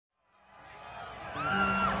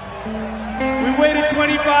We waited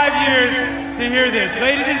 25 years to hear this.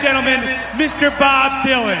 Ladies and gentlemen, Mr. Bob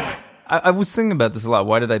Dylan. I was thinking about this a lot.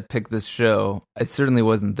 Why did I pick this show? I certainly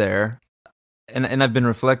wasn't there. And I've been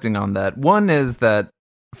reflecting on that. One is that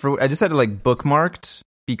I just had it like bookmarked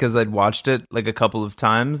because I'd watched it like a couple of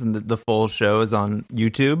times, and the full show is on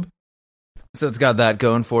YouTube. So it's got that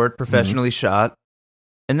going for it, professionally shot.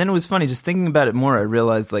 And then it was funny, just thinking about it more, I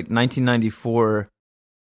realized like 1994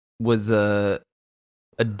 was a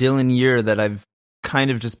Dylan year that I've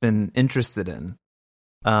kind of just been interested in.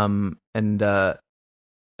 I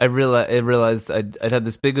realized I'd had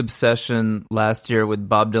this big obsession last year with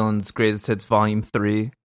Bob Dylan's Greatest Hits Volume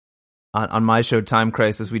 3. On my show, Time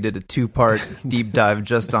Crisis, we did a 2-part deep dive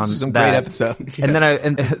just on some that. great episodes. And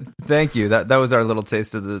then thank you. That was our little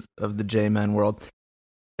taste of the J-Man world.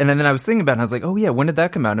 And then I was thinking about it, and I was like, oh yeah, when did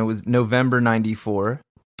that come out? And it was November 94.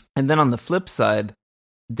 And then on the flip side,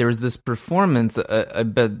 there was this performance, I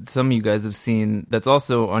bet some of you guys have seen, that's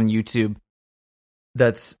also on YouTube,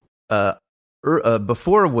 that's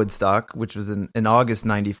before Woodstock, which was in August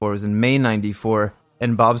 94, it was in May 94,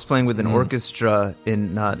 and Bob's playing with an orchestra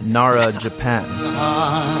in Nara, Japan.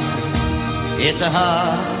 It's a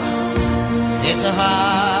hard, it's a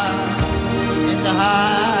hard, it's a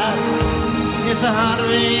hard, it's a hard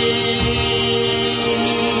rain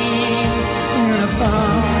in a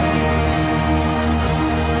bar.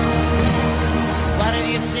 Why don't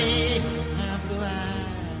you see my blue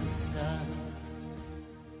eyes, son?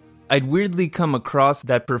 I'd weirdly come across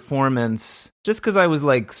that performance just because I was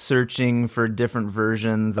like searching for different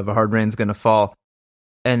versions of A Hard Rain's Gonna Fall.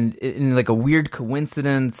 And in like a weird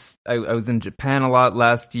coincidence, I was in Japan a lot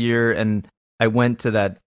last year, and I went to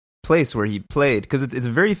that place where he played because it's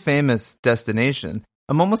a very famous destination.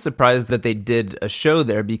 I'm almost surprised that they did a show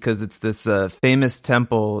there because it's this famous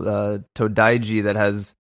temple, Todaiji, that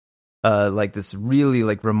has like this really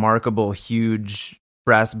like remarkable, huge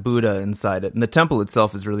brass Buddha inside it, and the temple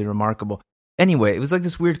itself is really remarkable. Anyway, it was like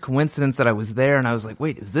this weird coincidence that I was there, and I was like,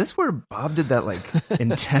 wait, is this where Bob did that like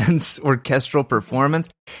intense orchestral performance?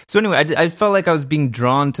 So anyway, I felt like I was being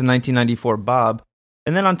drawn to 1994 Bob,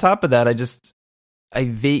 and then on top of that, I was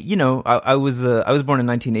born in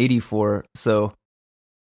 1984, so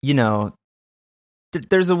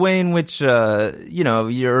there's a way in which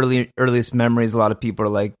your earliest memories, a lot of people are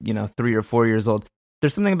like 3 or 4 years old.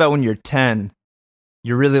 There's something about when you're 10,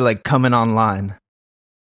 you're really like coming online.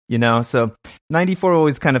 So 94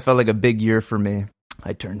 always kind of felt like a big year for me.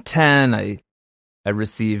 I turned 10. I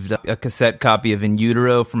received a cassette copy of In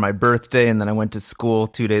Utero for my birthday, and then I went to school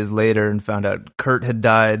 2 days later and found out Kurt had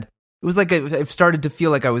died. It was like I started to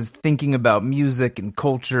feel like I was thinking about music and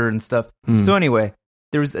culture and stuff. So anyway,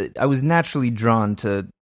 I was naturally drawn to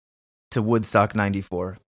Woodstock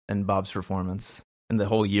 94 and Bob's performance. And the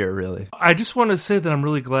whole year, really. I just want to say that I'm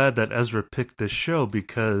really glad that Ezra picked this show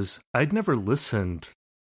because I'd never listened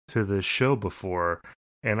to this show before,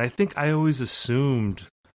 and I think I always assumed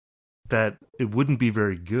that it wouldn't be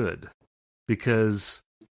very good because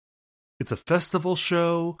it's a festival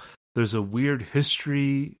show. There's a weird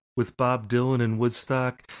history with Bob Dylan and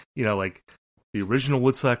Woodstock. Like the original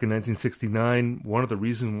Woodstock in 1969, one of the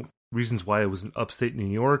reasons why it was in upstate New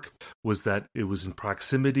York was that it was in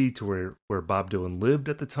proximity to where Bob Dylan lived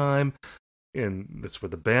at the time, and that's where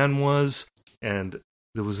the band was. And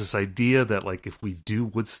there was this idea that like if we do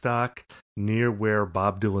Woodstock near where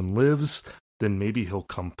Bob Dylan lives, then maybe he'll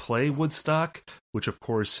come play Woodstock, which of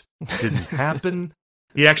course didn't happen.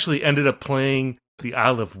 He actually ended up playing the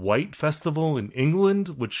Isle of Wight festival in England,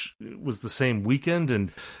 which was the same weekend,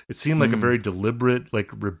 and it seemed like a very deliberate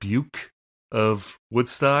like rebuke of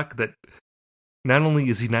Woodstock, that not only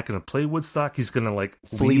is he not going to play Woodstock, he's going to like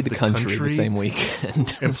flee the country the same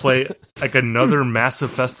weekend and play like another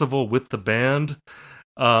massive festival with the band.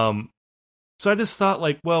 So I just thought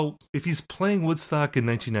like, well, if he's playing Woodstock in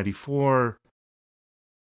 1994,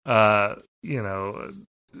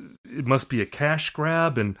 it must be a cash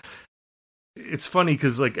grab. And it's funny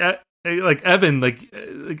because like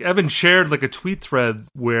Evan shared like a tweet thread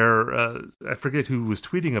where I forget who was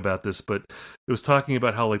tweeting about this, but it was talking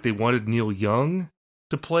about how like they wanted Neil Young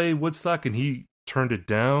to play Woodstock and he turned it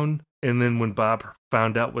down. And then when Bob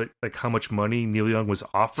found out how much money Neil Young was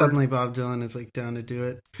offered, suddenly Bob Dylan is like down to do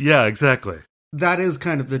it. Yeah, exactly. That is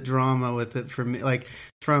kind of the drama with it for me. Like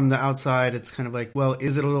from the outside, it's kind of like, well,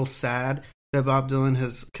 is it a little sad that Bob Dylan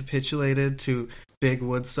has capitulated to big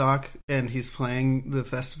Woodstock and he's playing the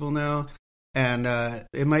festival now? And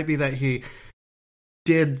it might be that he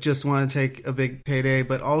did just want to take a big payday,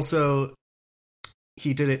 but also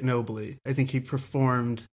he did it nobly. I think he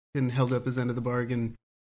performed and held up his end of the bargain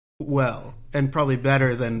well, and probably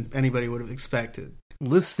better than anybody would have expected.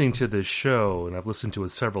 listening to this show, and I've listened to it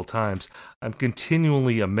several times, I'm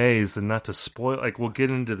continually amazed, and not to spoil, like we'll get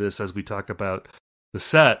into this as we talk about the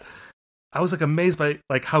set. I was like amazed by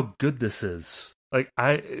like how good this is. Like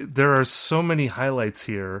there are so many highlights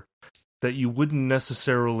here that you wouldn't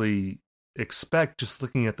necessarily expect just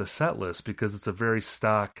looking at the set list, because it's a very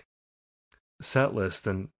stock set list.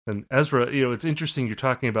 And Ezra, it's interesting you're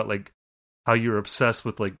talking about like how you're obsessed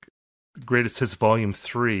with like Greatest Hits Volume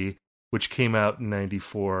 3, which came out in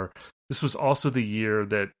 94. This was also the year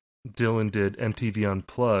that Dylan did MTV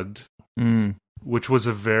Unplugged, which was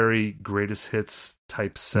a very greatest hits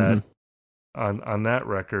type set on that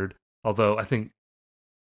record. Although I think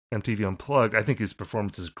MTV Unplugged, I think his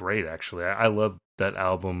performance is great, actually. I love that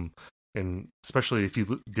album, and especially if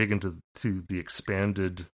you dig into the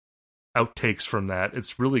expanded outtakes from that,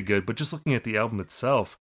 it's really good. But just looking at the album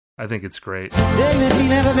itself, I think it's great.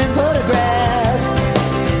 Never been photographed.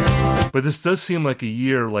 But this does seem like a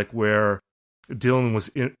year like where Dylan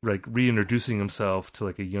was like reintroducing himself to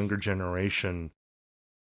like a younger generation,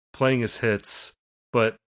 playing his hits,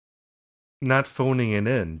 but not phoning it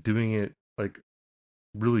in, doing it like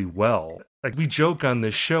really well. Like we joke on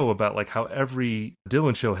this show about like how every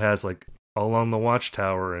Dylan show has like All on the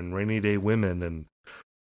Watchtower and Rainy Day Women and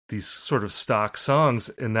these sort of stock songs,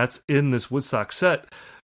 and that's in this Woodstock set.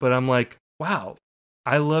 But I'm like, wow,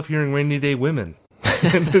 I love hearing Rainy Day Women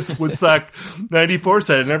in this Woodstock 94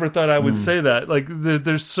 set. I never thought I would say that. Like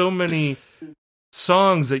there's so many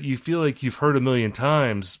songs that you feel like you've heard a million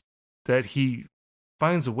times that he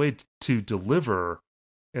finds a way to deliver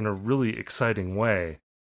in a really exciting way.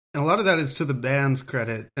 And a lot of that is to the band's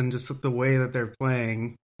credit, and just the way that they're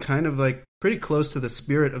playing, kind of like pretty close to the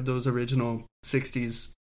spirit of those original 60s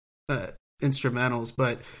instrumentals,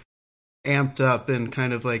 but amped up and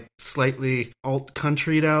kind of like slightly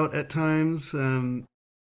alt-country'd out at times. And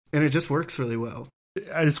it just works really well.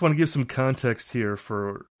 I just want to give some context here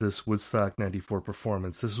for this Woodstock 94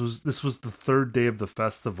 performance. This was the third day of the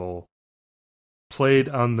festival, played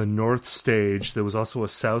on the North Stage. There was also a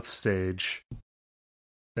South Stage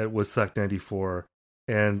at Woodstock 94.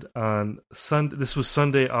 And on Sunday, this was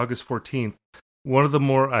Sunday, August 14th, one of the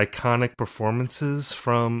more iconic performances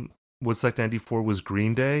from Woodstock 94 was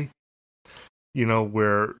Green Day.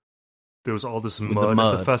 Where there was all this mud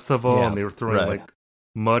at the festival, and they were throwing like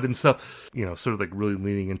mud and stuff, sort of like really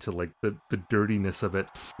leaning into like the dirtiness of it.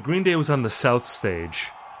 Green Day was on the South Stage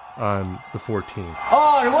on the 14th.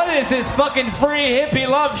 Oh, and what is this fucking free hippie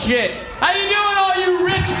love shit? How you doing, all you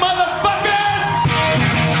rich motherfuckers?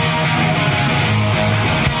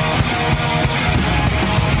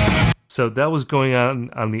 So that was going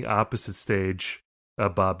on the opposite stage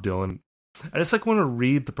of Bob Dylan. I just want to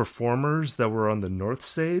read the performers that were on the North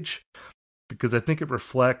Stage, because I think it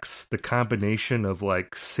reflects the combination of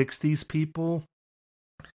like 60s people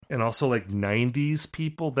and also like 90s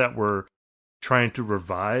people that were trying to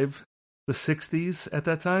revive the 60s at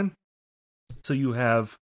that time. So you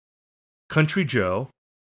have Country Joe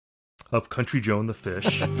of Country Joe and the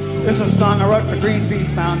Fish. This is a song I wrote for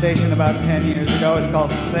Greenpeace Foundation about 10 years ago. It's called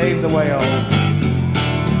Save the Whales.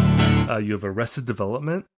 You have Arrested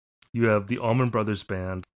Development. You have the Allman Brothers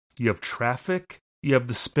Band. You have Traffic. You have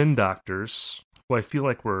the Spin Doctors, who I feel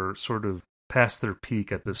like were sort of past their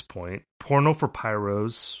peak at this point. Porno for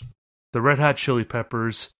Pyros. The Red Hot Chili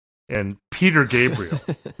Peppers. And Peter Gabriel.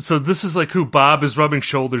 So this is like who Bob is rubbing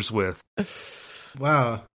shoulders with.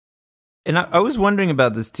 Wow. And I was wondering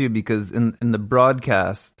about this too, because in the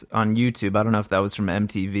broadcast on YouTube, I don't know if that was from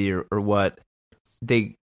MTV or what,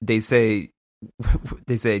 they say,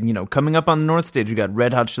 coming up on the North Stage, we got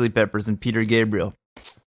Red Hot Chili Peppers and Peter Gabriel.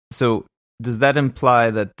 So does that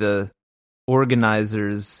imply that the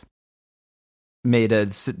organizers made a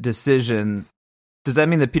decision? Does that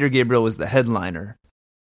mean that Peter Gabriel was the headliner?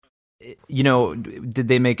 Did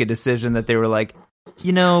they make a decision that they were like,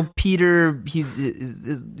 Peter,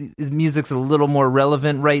 his music's a little more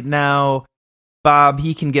relevant right now. Bob,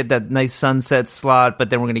 he can get that nice Sunset slot, but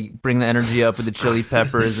then we're going to bring the energy up with the Chili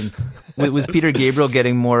Peppers. And was Peter Gabriel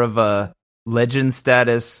getting more of a legend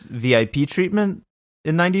status VIP treatment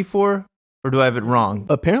in 94? Or do I have it wrong?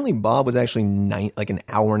 Apparently, Bob was actually like an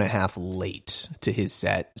hour and a half late to his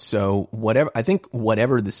set. So whatever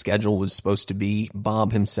the schedule was supposed to be,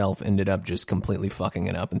 Bob himself ended up just completely fucking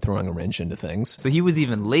it up and throwing a wrench into things. So he was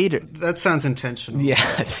even later. That sounds intentional. Yeah,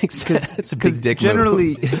 I think so. It's a big dick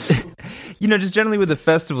generally, move. Just generally with a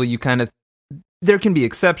festival, you kind of, there can be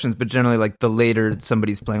exceptions, but generally like the later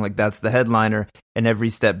somebody's playing, like that's the headliner, and every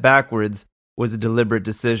step backwards was a deliberate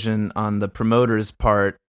decision on the promoter's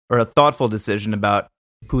part, or a thoughtful decision about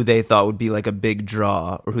who they thought would be like a big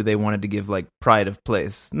draw or who they wanted to give like pride of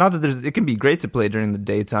place. Not that it can be great to play during the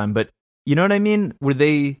daytime, but you know what I mean?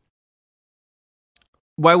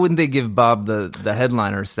 Why wouldn't they give Bob the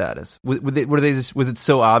headliner status? Was it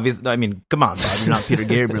so obvious? I mean, come on, Bob, you're not Peter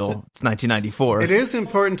Gabriel. It's 1994. It is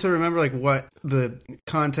important to remember like what the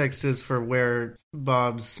context is for where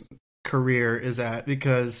Bob's career is at,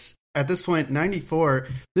 because at this point, 94,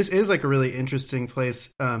 this is like a really interesting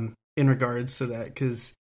place in regards to that,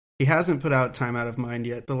 because he hasn't put out Time Out of Mind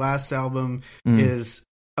yet. The last album is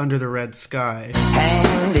Under the Red Sky.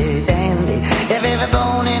 Handy dandy, if every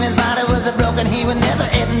bone in his body was broken, he would never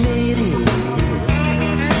admit it.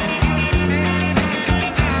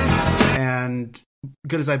 And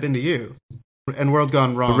Good As I've Been to You. And World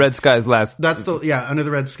Gone Wrong. The Red Sky's last. That's Under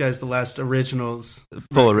the Red Sky is the last originals.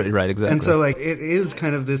 Full right, exactly. And so like it is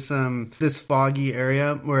kind of this this foggy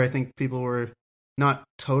area where I think people were not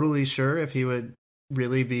totally sure if he would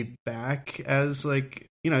really be back as like,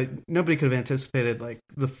 you know, nobody could have anticipated like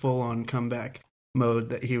the full on comeback mode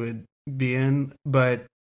that he would be in, but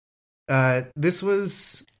this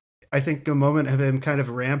was, I think, a moment of him kind of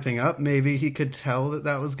ramping up. Maybe he could tell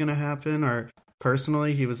that was going to happen, or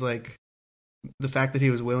personally he was like, the fact that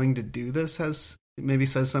he was willing to do this says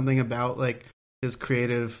something about like his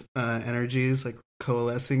creative energies like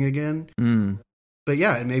coalescing again. But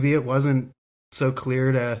yeah, maybe it wasn't so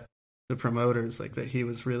clear to the promoters like that he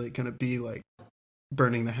was really going to be like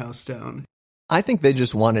burning the house down. I think they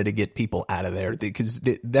just wanted to get people out of there because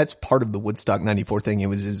that's part of the Woodstock 94 thing. It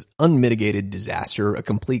was this unmitigated disaster, a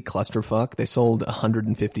complete clusterfuck. They sold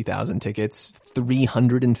 150,000 tickets.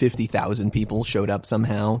 350,000 people showed up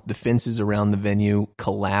somehow. The fences around the venue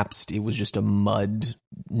collapsed. It was just a mud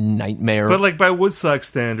nightmare. But like by Woodstock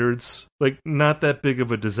standards, like not that big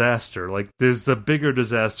of a disaster. Like there's the bigger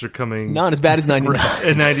disaster coming. Not as bad as 99.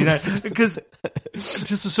 In 99. Because just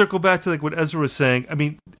to circle back to like what Ezra was saying, I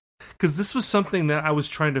mean, because this was something that I was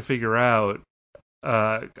trying to figure out.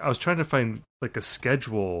 I was trying to find like a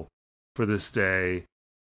schedule for this day.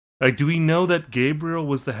 Like, do we know that Gabriel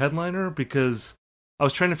was the headliner? Because I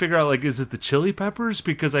was trying to figure out, like, is it the Chili Peppers?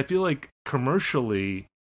 Because I feel like commercially,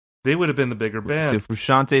 they would have been the bigger band. So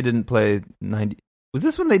Frusciante didn't play 90. Was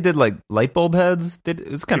this when they did like light bulb heads? It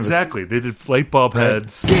was kind exactly. They did light bulb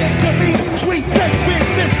heads. Give to me sweet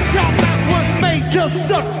business. Your mouth was made to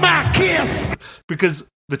suck my kiss. Because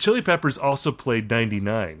the Chili Peppers also played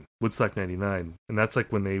 99, Woodstock 99, and that's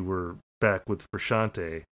like when they were back with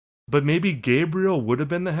Frusciante. But maybe Gabriel would have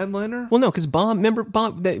been the headliner? Well, no, because Bob,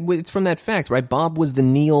 it's from that fact, right? Bob was the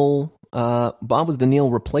Neil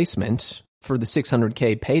replacement for the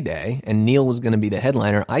 600K payday, and Neil was going to be the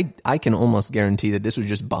headliner. I can almost guarantee that this was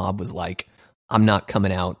just Bob was like, I'm not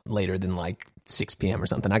coming out later than like 6 p.m. or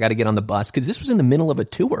something. I got to get on the bus, because this was in the middle of a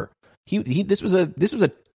tour. This was a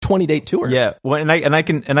 20-date tour. Yeah, well, and I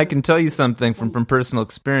can tell you something from personal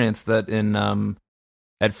experience that in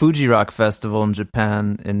at Fuji Rock Festival in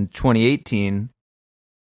Japan in 2018,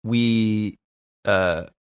 we got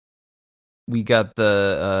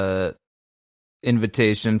the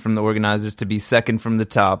invitation from the organizers to be second from the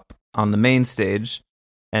top on the main stage,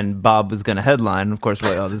 and Bob was going to headline. And of course, we're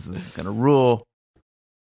like, oh, this is going to rule.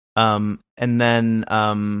 And then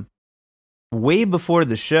way before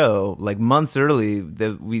the show, like months early,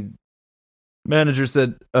 the manager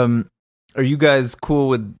said, "Are you guys cool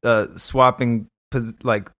with swapping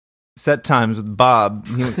like set times with Bob?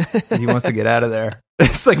 He wants to get out of there."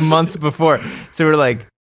 It's like months before, so we're like,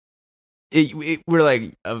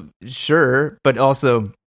 sure, but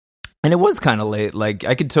also, and it was kind of late. Like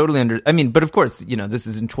I could totally but of course, you know, this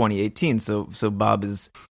is in 2018, so Bob is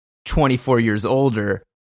 24 years older,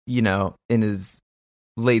 you know, in his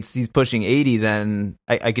late, he's pushing 80, then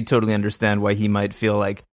I could totally understand why he might feel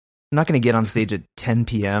like, I'm not going to get on stage at 10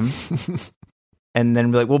 p.m. and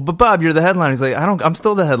then be like, well, but Bob, you're the headliner. He's like, I'm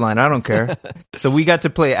still the headliner. I don't care. So we got to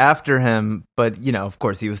play after him, but you know, of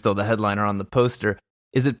course he was still the headliner on the poster.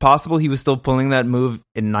 Is it possible he was still pulling that move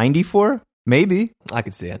in 94? Maybe. I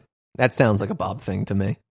could see it. That sounds like a Bob thing to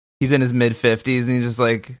me. He's in his mid 50s and he's just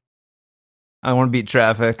like, I want to beat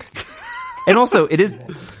traffic. And also, it is,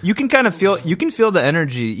 you can feel the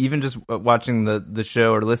energy, even just watching the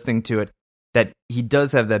show or listening to it, that he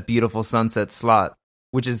does have that beautiful sunset slot,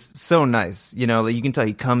 which is so nice. You know, like you can tell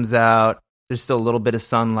he comes out, there's still a little bit of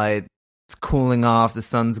sunlight, it's cooling off, the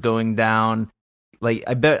sun's going down. Like,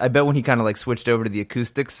 I bet when he kind of like switched over to the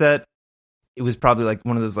acoustic set, it was probably like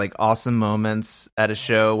one of those like awesome moments at a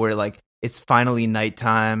show where like it's finally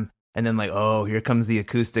nighttime. And then like, oh, here comes the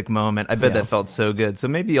acoustic moment. I bet that felt so good. So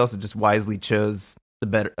maybe he also just wisely chose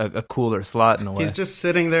a cooler slot in a way. He's just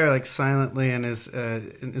sitting there like silently in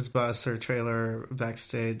his bus or trailer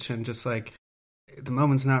backstage, and just like, the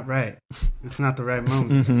moment's not right. It's not the right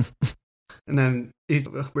moment. Mm-hmm. And then he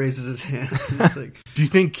raises his hand. It's like, do you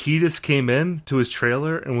think Kiedis came in to his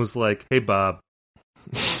trailer and was like, "Hey Bob,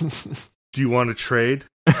 do you want to trade?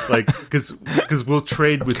 Like, because we'll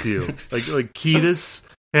trade with you." Like Kiedis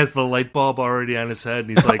has the light bulb already on his head,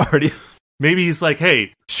 and he's like, maybe he's like,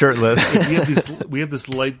 "Hey, shirtless. we have this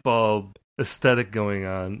light bulb aesthetic going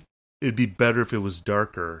on. It'd be better if it was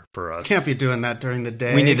darker for us. Can't be doing that during the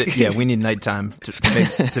day. We need nighttime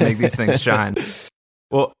to make these things shine."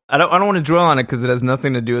 Well, I don't want to dwell on it because it has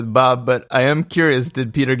nothing to do with Bob, but I am curious,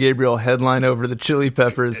 did Peter Gabriel headline over the Chili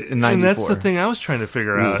Peppers in 94? And that's the thing I was trying to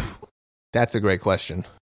figure out. That's a great question.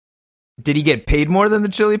 Did he get paid more than the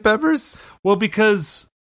Chili Peppers? Well, because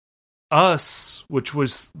Us, which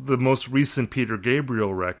was the most recent Peter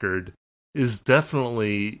Gabriel record, is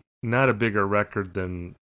definitely not a bigger record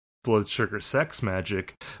than Blood Sugar Sex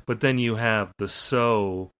Magic, but then you have the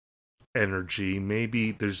So energy.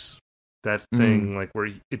 Maybe there's that thing like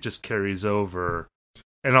where it just carries over.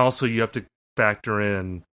 And also you have to factor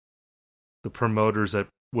in the promoters at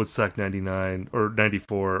Woodstock 99 or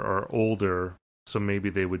 94 are older, so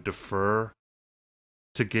maybe they would defer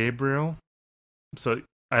to Gabriel. So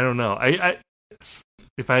I don't know. I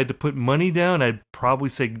if I had to put money down, I'd probably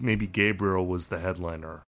say maybe Gabriel was the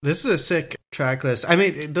headliner. This is a sick track list. I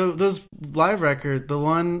mean, those live record, the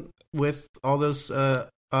one with all those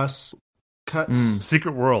Us cuts.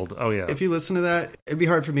 Secret World. Oh, yeah. If you listen to that, it'd be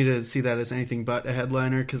hard for me to see that as anything but a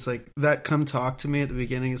headliner, because like that Come Talk to Me at the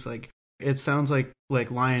beginning is like, it sounds like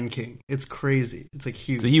Lion King. It's crazy. It's like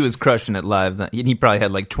huge. So he was crushing it live. He probably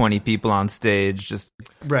had like 20 people on stage. Just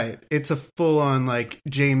right. It's a full on like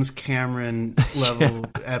James Cameron level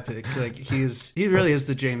epic. Like he really is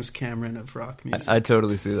the James Cameron of rock music. I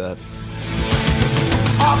totally see that.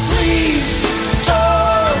 Oh, please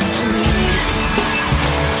talk to me.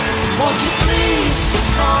 Won't you please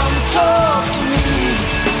come talk to me?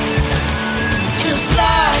 Just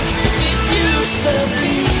like it used to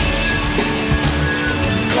be.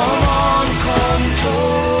 Come on, come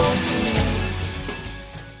talk to me.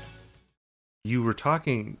 You were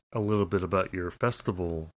talking a little bit about your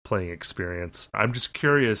festival playing experience. I'm just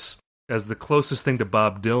curious, as the closest thing to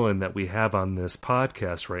Bob Dylan that we have on this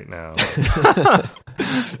podcast right now.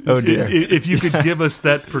 Oh dear! If you could give us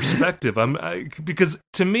that perspective, because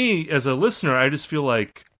to me as a listener, I just feel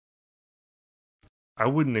like I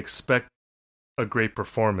wouldn't expect a great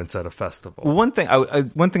performance at a festival. Well, one thing I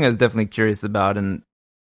was definitely curious about, and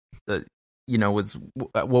was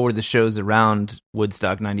what were the shows around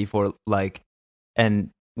Woodstock 94 like? And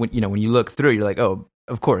when you look through, you're like, oh,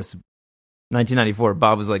 of course, 1994.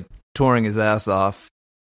 Bob was like touring his ass off.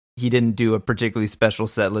 He didn't do a particularly special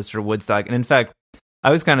set list for Woodstock, and in fact,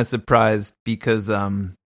 I was kind of surprised because,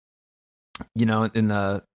 in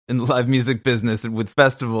the live music business with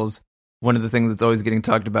festivals, one of the things that's always getting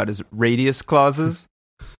talked about is radius clauses.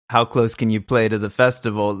 How close can you play to the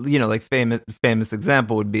festival? Like famous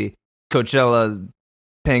example would be Coachella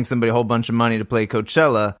paying somebody a whole bunch of money to play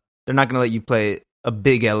Coachella. They're not going to let you play a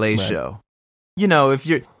big LA show. If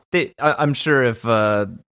you're, I'm sure if I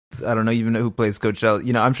don't know even know who plays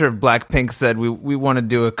Coachella. I'm sure if Blackpink said we want to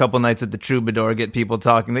do a couple nights at the Troubadour, get people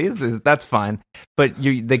talking, that's fine. But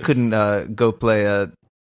they couldn't go play a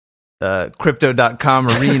Crypto.com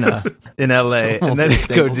arena in LA and then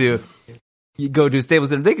go do Staples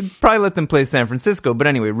Center. They could probably let them play San Francisco, but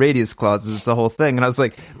anyway, radius clauses, it's a whole thing. And I was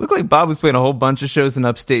like, looked like Bob was playing a whole bunch of shows in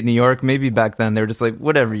upstate New York. Maybe back then they were just like,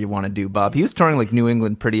 whatever you want to do, Bob. He was touring like New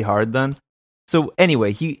England pretty hard then. So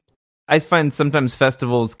anyway, I find sometimes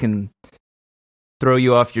festivals can throw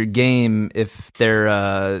you off your game if they're,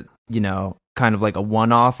 kind of like a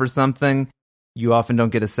one-off or something. You often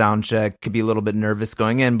don't get a sound check, could be a little bit nervous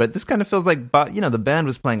going in, but this kind of feels like, the band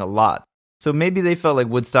was playing a lot. So maybe they felt like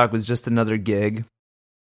Woodstock was just another gig.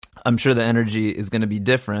 I'm sure the energy is going to be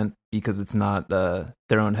different because it's not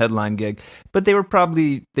their own headline gig, but they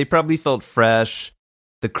probably felt fresh.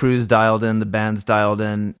 The crew's dialed in, the band's dialed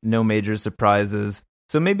in, no major surprises.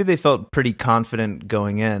 So maybe they felt pretty confident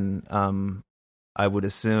going in, I would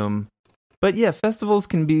assume. But yeah, festivals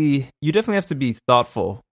can be, you definitely have to be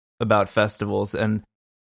thoughtful about festivals, and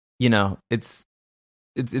it's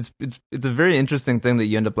a very interesting thing that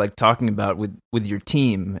you end up like talking about with your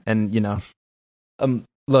team. And I'm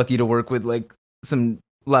lucky to work with like some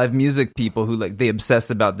live music people who like they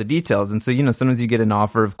obsess about the details, and so sometimes you get an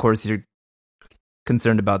offer, of course you're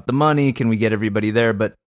concerned about the money, can we get everybody there,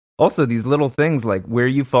 but Also, these little things like where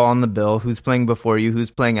you fall on the bill, who's playing before you,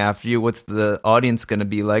 who's playing after you, what's the audience going to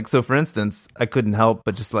be like. So, for instance, I couldn't help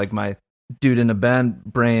but just like my dude in a band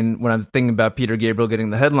brain when I was thinking about Peter Gabriel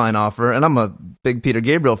getting the headline offer, and I'm a big Peter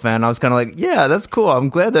Gabriel fan. I was kind of like, yeah, that's cool. I'm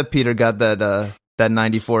glad that Peter got that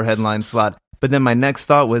 94 headline slot. But then my next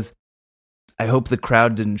thought was, I hope the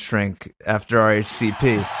crowd didn't shrink after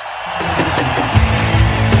RHCP.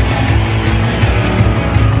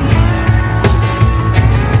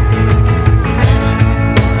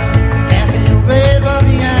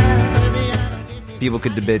 People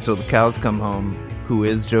could debate till the cows come home who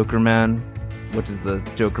is Joker Man, what does the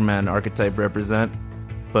Joker Man archetype represent,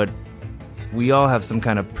 but we all have some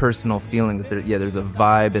kind of personal feeling that there's a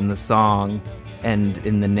vibe in the song and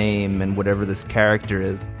in the name and whatever this character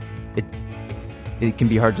is. It can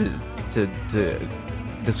be hard to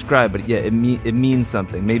describe, but yeah, it means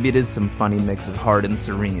something. Maybe it is some funny mix of hard and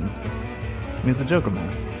serene. I mean, it's the Joker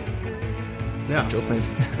Man. Yeah. Joker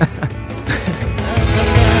Man.